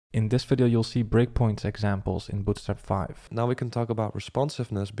In this video, you'll see breakpoints examples in Bootstrap 5. Now we can talk about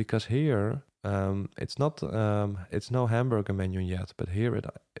responsiveness, because here it's no hamburger menu yet, but here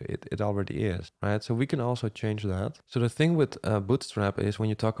it already is, right? So we can also change that. So the thing with Bootstrap is, when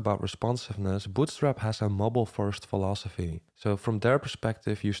you talk about responsiveness, Bootstrap has a mobile first philosophy. So from their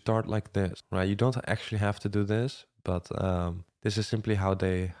perspective, you start like this, right? You don't actually have to do this, but this is simply how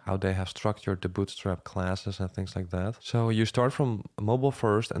they have structured the Bootstrap classes and things like that. So you start from mobile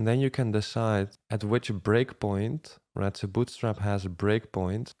first, and then you can decide at which breakpoint, right? So Bootstrap has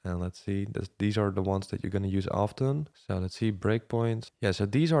breakpoints, and let's see, these are the ones that you're going to use often. So let's see, breakpoints. Yeah, so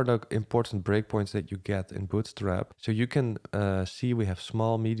these are the important breakpoints that you get in Bootstrap. So you can see we have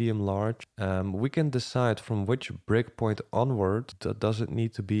small, medium, large. We can decide from which breakpoint onward does it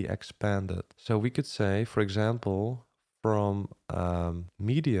need to be expanded. So we could say, for example, from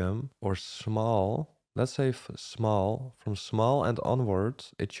medium or small, let's say from small and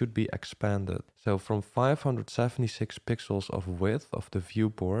onwards, it should be expanded. So from 576 pixels of width of the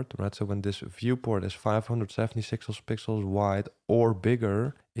viewport, right? So when this viewport is 576 pixels wide or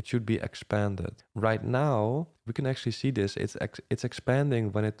bigger, it should be expanded. Right now, we can actually see this. It's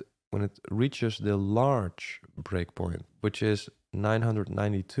expanding when it reaches the large breakpoint, which is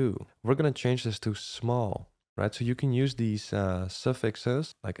 992. We're going to change this to small. Right, so you can use these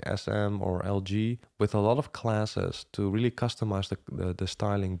suffixes like SM or LG with a lot of classes to really customize the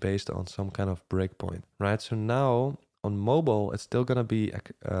styling based on some kind of breakpoint. Right, so now on mobile, it's still gonna be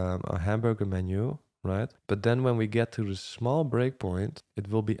a hamburger menu, right? But then when we get to the small breakpoint, it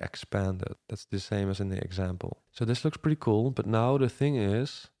will be expanded. That's the same as in the example. So this looks pretty cool, but now the thing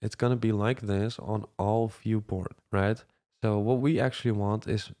is, it's gonna be like this on all viewport, right? So what we actually want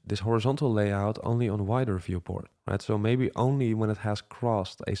is this horizontal layout only on wider viewport, right? So maybe only when it has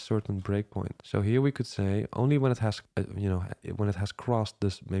crossed a certain breakpoint. So here we could say only when it has, when it has crossed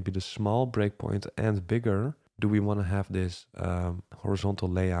this, maybe the small breakpoint and bigger, do we want to have this horizontal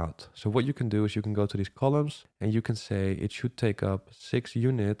layout. So what you can do is you can go to these columns and you can say it should take up 6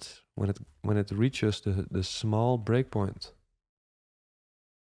 units when it reaches the small breakpoint.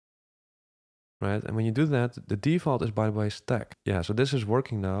 Right, and when you do that, the default is, by the way, stacked. Yeah, so this is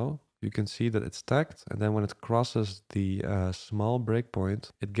working now. You can see that it's stacked, and then when it crosses the small breakpoint,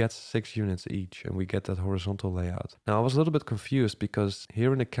 it gets 6 units each, and we get that horizontal layout. Now, I was a little bit confused because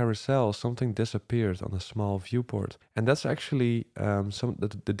here in the carousel, something disappeared on a small viewport. And that's actually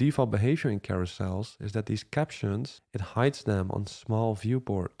the default behavior in carousels is that these captions, it hides them on small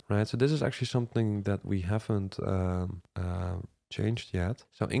viewport, right? So this is actually something that we haven't changed yet.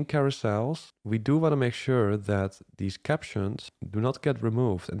 So in carousels, we do want to make sure that these captions do not get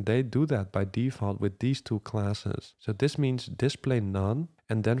removed, and they do that by default with these two classes. So this means display none,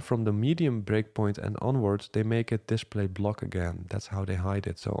 and then from the medium breakpoint and onwards, they make it display block again. That's how they hide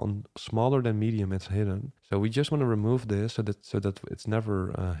it. So on smaller than medium, it's hidden. So we just want to remove this so that it's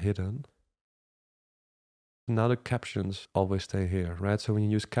never hidden. Now the captions always stay here, right? So when you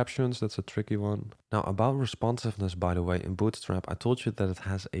use captions, that's a tricky one. Now about responsiveness, by the way, in Bootstrap, I told you that it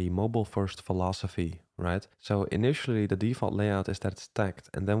has a mobile first philosophy, right? So initially the default layout is that it's stacked,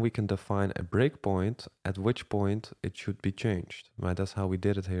 and then we can define a breakpoint at which point it should be changed, right? That's how we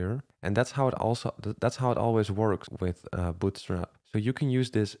did it here. And that's how it always works with Bootstrap. So you can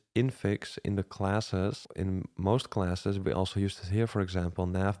use this infix in the classes. In most classes, we also use it here, for example,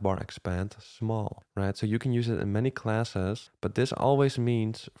 navbar expand small, right? So you can use it in many classes, but this always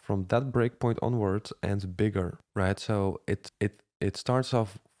means from that breakpoint onwards and bigger, right? So it starts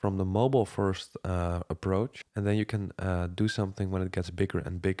off from the mobile first approach, and then you can do something when it gets bigger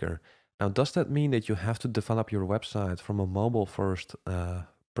and bigger. Now, does that mean that you have to develop your website from a mobile first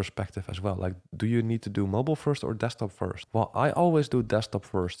perspective as well? Like, do you need to do mobile first or desktop first? Well, I always do desktop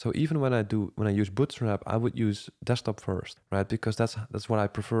first. So even when I use Bootstrap, I would use desktop first, right? Because that's what I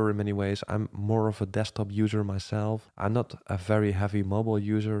prefer in many ways. I'm more of a desktop user myself. I'm not a very heavy mobile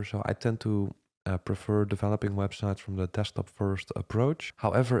user, so I tend to prefer developing websites from the desktop first approach.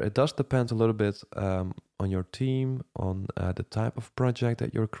 However, it does depend a little bit on your team, on the type of project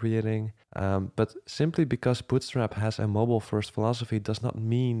that you're creating. But simply because Bootstrap has a mobile first philosophy does not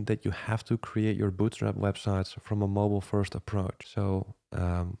mean that you have to create your Bootstrap websites from a mobile first approach. So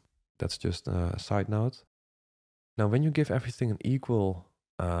that's just a side note. Now, when you give everything an equal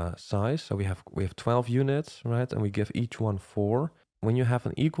size, so we have 12 units, right? And we give each one 4. When you have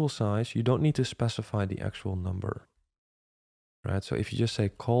an equal size, you don't need to specify the actual number, right? So if you just say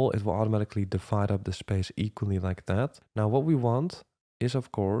col, it will automatically divide up the space equally like that. Now what we want is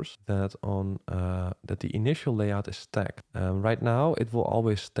of course that that the initial layout is stacked. Right now it will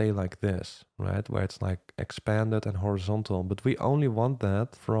always stay like this, right, where it's like expanded and horizontal, but we only want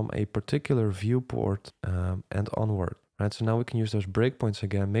that from a particular viewport and onward. Right, so now we can use those breakpoints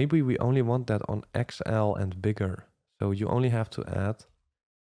again. Maybe we only want that on XL and bigger. So you only have to add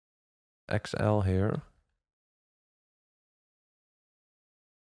XL here.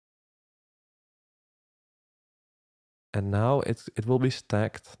 And now it will be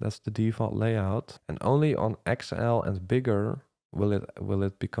stacked. That's the default layout. And only on XL and bigger will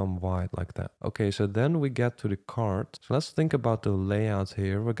it become wide like that. Okay, so then we get to the cart. So let's think about the layout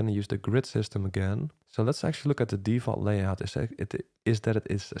here. We're going to use the grid system again. So let's actually look at the default layout. It is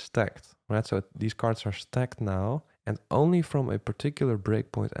stacked, right? So these cards are stacked now, and only from a particular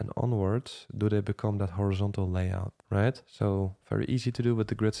breakpoint and onwards do they become that horizontal layout, right? So very easy to do with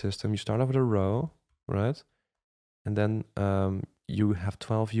the grid system. You start off with a row, right? And then you have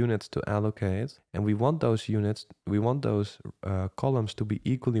 12 units to allocate, and we want those columns to be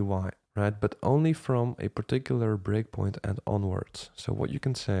equally wide, right? But only from a particular breakpoint and onwards. So what you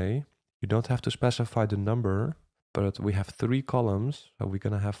can say, you don't have to specify the number, but we have 3 columns, so we're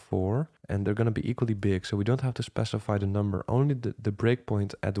gonna have 4, and they're gonna be equally big. So we don't have to specify the number, only the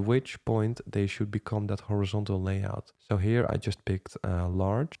breakpoint at which point they should become that horizontal layout. So here I just picked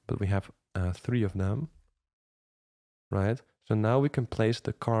large, but we have 3 of them. Right, so now we can place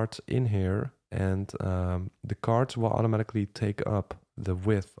the cards in here, and the cards will automatically take up the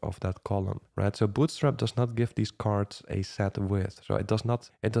width of that column, right? So Bootstrap does not give these cards a set width. So it does not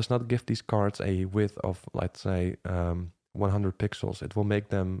give these cards a width of, let's say, 100 pixels. It will make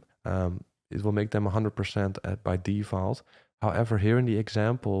them 100% by default. However, here in the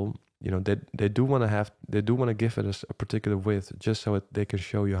example, you know, they do want to give it a particular width just so they can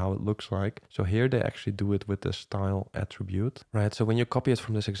show you how it looks like. So here they actually do it with the style attribute, right? So when you copy it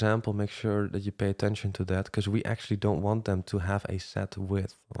from this example, make sure that you pay attention to that, because we actually don't want them to have a set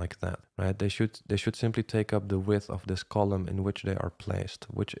width like that, right? They should simply take up the width of this column in which they are placed,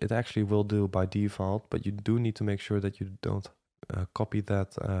 which it actually will do by default, but you do need to make sure that you don't copy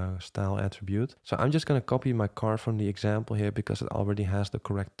that style attribute. So I'm just going to copy my card from the example here because it already has the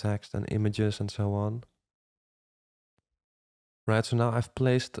correct text and images and so on. Right, so now I've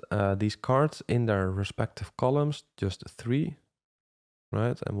placed these cards in their respective columns, just 3.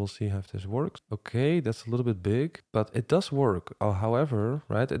 Right, and we'll see if this works. Okay, that's a little bit big, but it does work. Oh, however,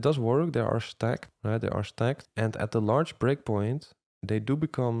 right, it does work. They are stacked, right? They are stacked. And at the large breakpoint, they do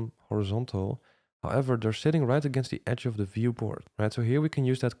become horizontal. However, they're sitting right against the edge of the viewport, right? So here we can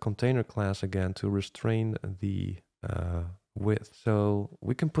use that container class again to restrain the width. So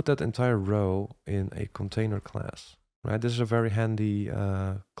we can put that entire row in a container class, right? This is a very handy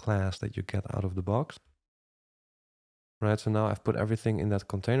class that you get out of the box. Right, so now I've put everything in that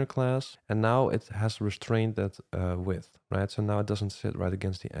container class, and now it has restrained that width, right? So now it doesn't sit right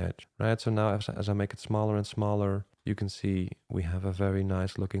against the edge, right? So now as I make it smaller and smaller, you can see we have a very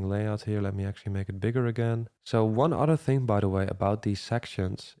nice looking layout here. Let me actually make it bigger again. So one other thing, by the way, about these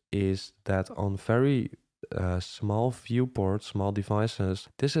sections is that on very small viewports, small devices,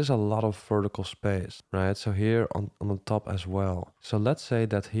 this is a lot of vertical space, right? So here on the top as well. So let's say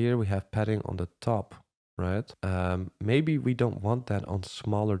that here we have padding on the top, right? Maybe we don't want that on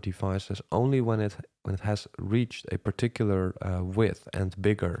smaller devices, only when it has reached a particular width and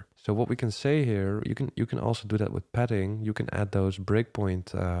bigger. So what we can say here, you can also do that with padding. You can add those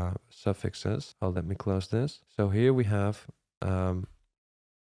breakpoint suffixes. Oh, let me close this. So here we have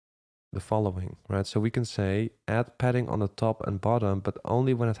the following, right? So we can say add padding on the top and bottom, but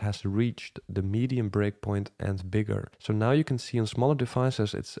only when it has reached the medium breakpoint and bigger. So now you can see on smaller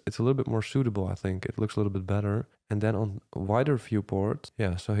devices, it's a little bit more suitable, I think. It looks a little bit better. And then on wider viewport,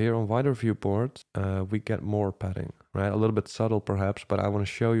 yeah, so here on wider viewport, we get more padding, right? A little bit subtle perhaps, but I want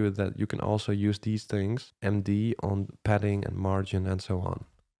to show you that you can also use these things, MD, on padding and margin and so on.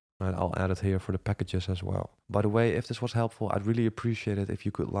 Right, I'll add it here for the packages as well. By the way, if this was helpful, I'd really appreciate it if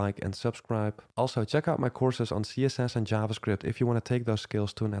you could like and subscribe. Also, check out my courses on CSS and JavaScript if you want to take those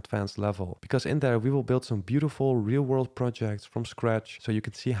skills to an advanced level. Because in there, we will build some beautiful real-world projects from scratch so you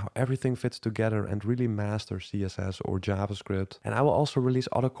can see how everything fits together and really master CSS or JavaScript. And I will also release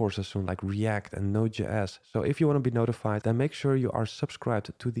other courses soon, like React and Node.js. So if you want to be notified, then make sure you are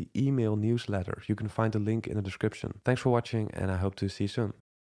subscribed to the email newsletter. You can find the link in the description. Thanks for watching, and I hope to see you soon.